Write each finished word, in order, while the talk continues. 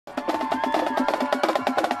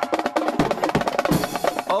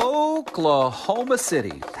Oklahoma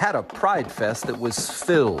City had a Pride Fest that was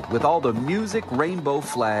filled with all the music, rainbow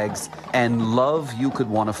flags, and love you could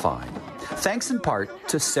want to find. Thanks in part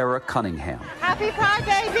to Sarah Cunningham. Happy Pride,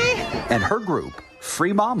 baby! And her group,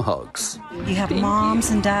 Free Mom Hugs. You have moms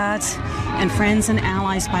and dads and friends and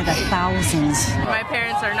allies by the thousands. My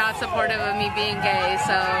parents are not supportive of me being gay,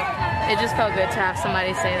 so it just felt good to have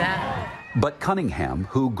somebody say that. But Cunningham,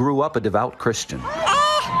 who grew up a devout Christian,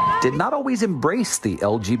 did not always embrace the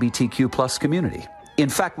LGBTQ plus community. In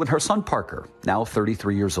fact, when her son Parker, now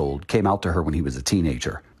 33 years old, came out to her when he was a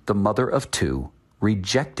teenager, the mother of two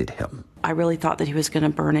rejected him. I really thought that he was going to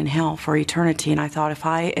burn in hell for eternity, and I thought if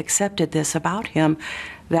I accepted this about him,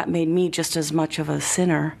 that made me just as much of a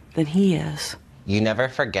sinner than he is. You never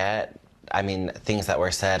forget, things that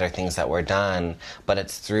were said or things that were done, but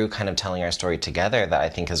it's through kind of telling our story together that I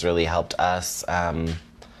think has really helped us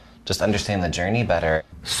just understand the journey better.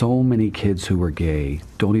 So many kids who were gay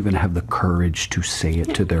don't even have the courage to say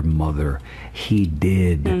it to their mother. He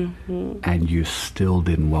did, and you still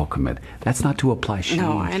didn't welcome it. That's not to apply shame.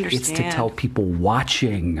 No, I understand. It's to tell people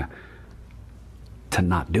watching to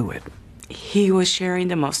not do it. He was sharing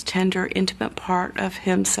the most tender, intimate part of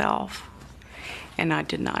himself, and I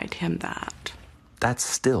denied him that. That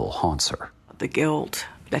still haunts her. The guilt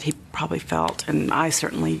that he probably felt, and I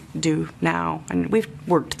certainly do now. And we've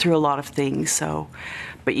worked through a lot of things,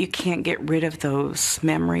 but you can't get rid of those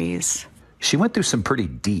memories. She went through some pretty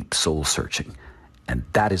deep soul searching, and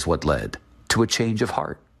that is what led to a change of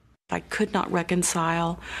heart. I could not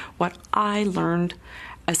reconcile what I learned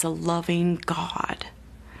as a loving God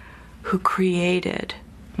who created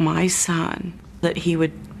my son, that he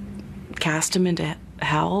would cast him into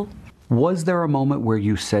hell. Was there a moment where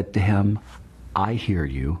you said to him, I hear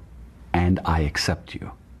you, and I accept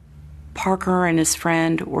you? Parker and his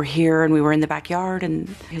friend were here, and we were in the backyard, and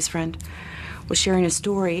his friend was sharing a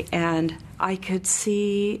story, and I could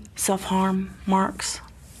see self-harm marks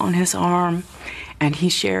on his arm, and he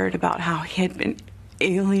shared about how he had been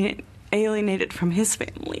alienated from his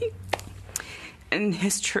family and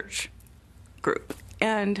his church group.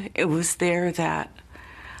 And it was there that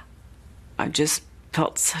I just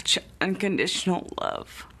felt such unconditional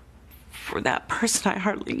love for that person I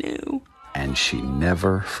hardly knew. And she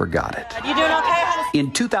never forgot it. You doing okay?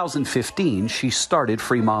 In 2015, she started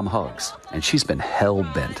Free Mom Hugs, and she's been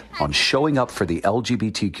hell-bent on showing up for the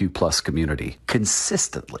LGBTQ plus community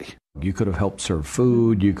consistently. You could have helped serve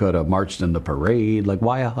food, you could have marched in the parade,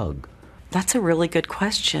 why a hug? That's a really good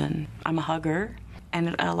question. I'm a hugger, and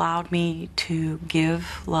it allowed me to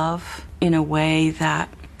give love in a way that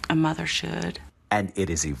a mother should. And it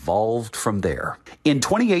has evolved from there. In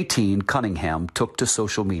 2018, Cunningham took to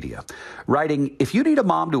social media, writing, if you need a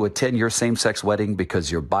mom to attend your same-sex wedding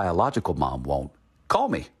because your biological mom won't, call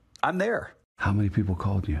me. I'm there. How many people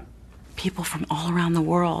called you? People from all around the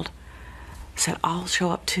world said, I'll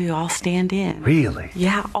show up too, I'll stand in. Really?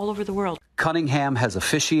 Yeah, all over the world. Cunningham has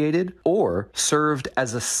officiated or served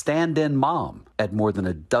as a stand-in mom at more than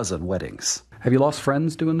a dozen weddings. Have you lost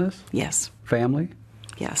friends doing this? Yes. Family?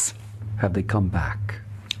 Yes. Have they come back?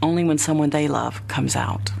 Only when someone they love comes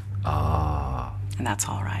out. And that's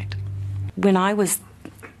all right. When I was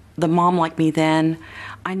the mom like me then,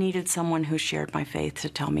 I needed someone who shared my faith to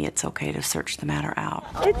tell me it's okay to search the matter out.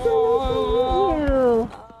 It's so nice to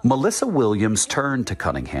meet you. Melissa Williams turned to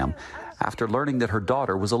Cunningham after learning that her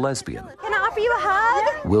daughter was a lesbian. Can I offer you a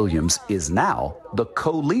hug? Williams is now the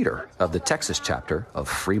co-leader of the Texas chapter of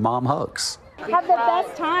Free Mom Hugs. Have the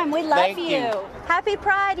best time. We love you. Happy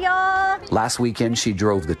Pride, y'all. Last weekend, she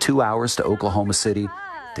drove the 2 hours to Oklahoma City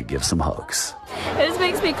to give some hugs. This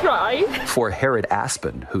makes me cry. For Herod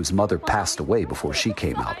Aspen, whose mother passed away before she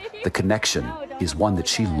came out, the connection is one that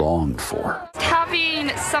she longed for.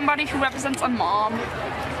 Having somebody who represents a mom,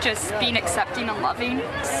 just being accepting and loving,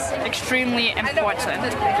 is extremely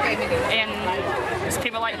important. And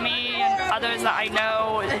people like me and others that I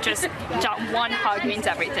know, just that one hug means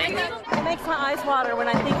everything. It makes my eyes water when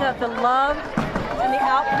I think of the love and the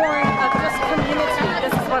outpouring of just community.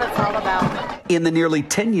 This is what it's all about. In the nearly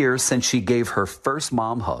 10 years since she gave her first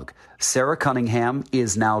mom hug, Sarah Cunningham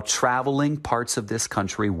is now traveling parts of this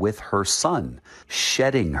country with her son,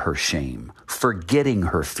 shedding her shame, forgetting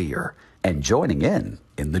her fear, and joining in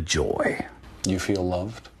the joy. You feel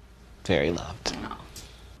loved? Very loved.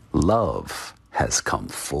 Love has come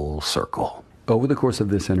full circle. Over the course of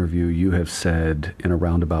this interview, you have said in a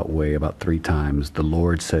roundabout way about 3 times, the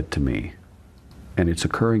Lord said to me, and it's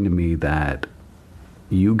occurring to me that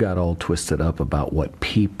you got all twisted up about what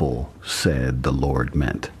people said the Lord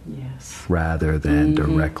meant. Yes. Rather than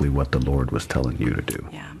directly what the Lord was telling you to do.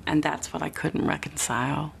 Yeah, and that's what I couldn't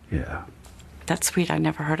reconcile. Yeah. That's sweet. I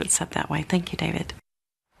never heard it said that way. Thank you, David.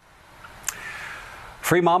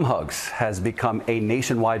 Free Mom Hugs has become a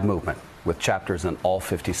nationwide movement with chapters in all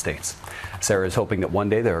 50 states. Sarah is hoping that one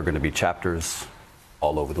day there are going to be chapters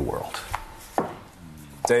all over the world.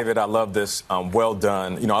 David, I love this. Well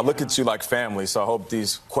done. You know, I look at you like family, so I hope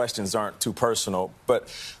these questions aren't too personal. But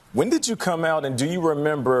when did you come out, and do you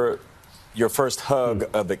remember your first hug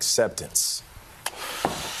of acceptance?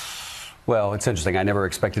 Well, it's interesting. I never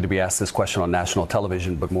expected to be asked this question on national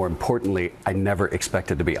television, but more importantly, I never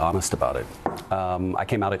expected to be honest about it. I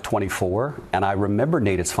came out at 24, and I remember,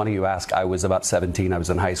 Nate, it's funny you ask, I was about 17, I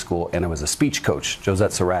was in high school, and I was a speech coach,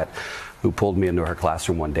 Josette Surratt, who pulled me into her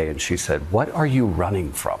classroom one day, and she said, "What are you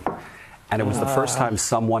running from?" And it was the first time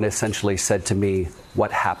someone essentially said to me,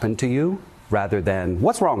 "What happened to you?" rather than,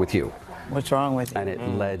 "What's wrong with you?" What's wrong with you? And it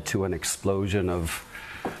led to an explosion of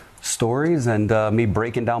stories and me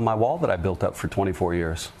breaking down my wall that I built up for 24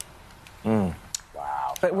 years. Wow.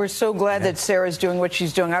 But we're so glad that Sarah's doing what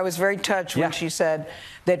she's doing. I was very touched when she said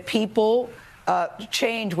that people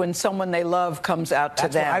change when someone they love comes out to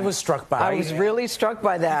That's them. what I was struck by. I was really struck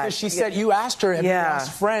by that. Because she said, you asked her, have you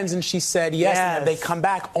lost friends? And she said, yes. And they come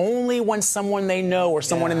back only when someone they know or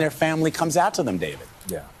someone in their family comes out to them, David.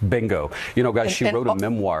 Yeah. Bingo. You know, guys, she wrote a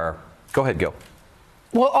memoir. Go ahead, Gil.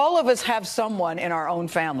 Well, all of us have someone in our own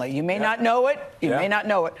family. You may not know it, you may not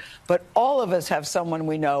know it, but all of us have someone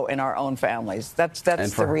we know in our own families. That's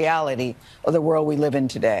the reality of the world we live in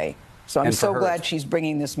today. So I'm so glad she's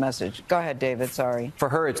bringing this message. Go ahead, David. Sorry. For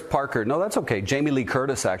her, it's Parker. No, that's okay. Jamie Lee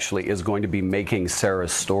Curtis actually is going to be making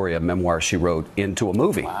Sarah's story, a memoir she wrote, into a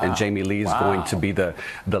movie. Wow. And Jamie Lee is going to be the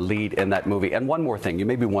lead in that movie. And one more thing. You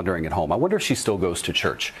may be wondering at home, I wonder if she still goes to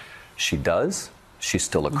church. She does. She's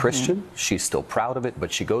still a Christian. She's still proud of it.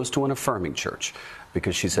 But she goes to an affirming church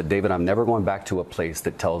because she said, David, I'm never going back to a place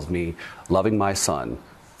that tells me loving my son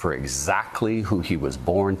for exactly who he was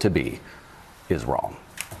born to be is wrong.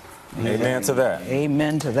 Amen to that.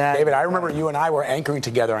 Amen to that. David, I remember you and I were anchoring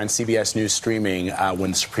together on CBS News streaming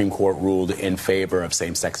when the Supreme Court ruled in favor of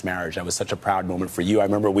same-sex marriage. That was such a proud moment for you. I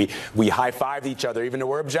remember we high-fived each other, even though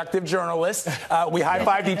we're objective journalists. We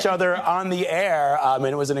high-fived each other on the air, and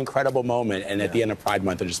it was an incredible moment. And at the end of Pride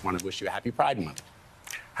Month, I just want to wish you a happy Pride Month.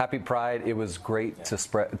 Happy Pride. It was great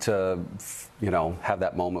to have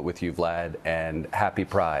that moment with you, Vlad, and happy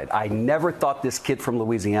Pride. I never thought this kid from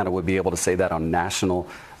Louisiana would be able to say that on national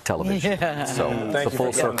television. Yeah. So it's a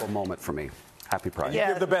full circle moment for me. Happy Pride. You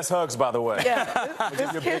give the best hugs, by the way. Yeah. I'll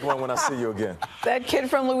give you a big one when I see you again. That kid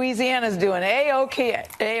from Louisiana is doing A-OK.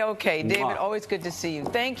 A-OK. David, always good to see you.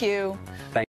 Thank you.